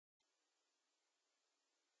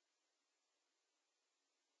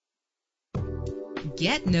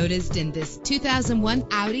Get noticed in this 2001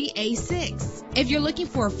 Audi A6. If you're looking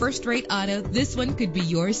for a first-rate auto, this one could be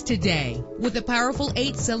yours today. With a powerful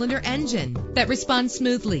 8-cylinder engine that responds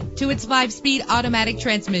smoothly to its 5-speed automatic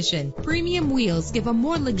transmission, premium wheels give a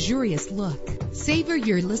more luxurious look. Savor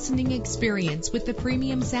your listening experience with the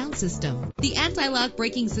premium sound system. The anti-lock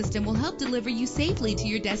braking system will help deliver you safely to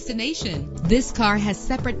your destination. This car has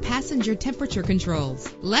separate passenger temperature controls.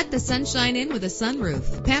 Let the sunshine in with a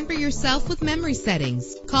sunroof. Pamper yourself with memory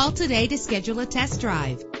settings. Call today to schedule a test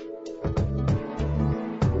drive.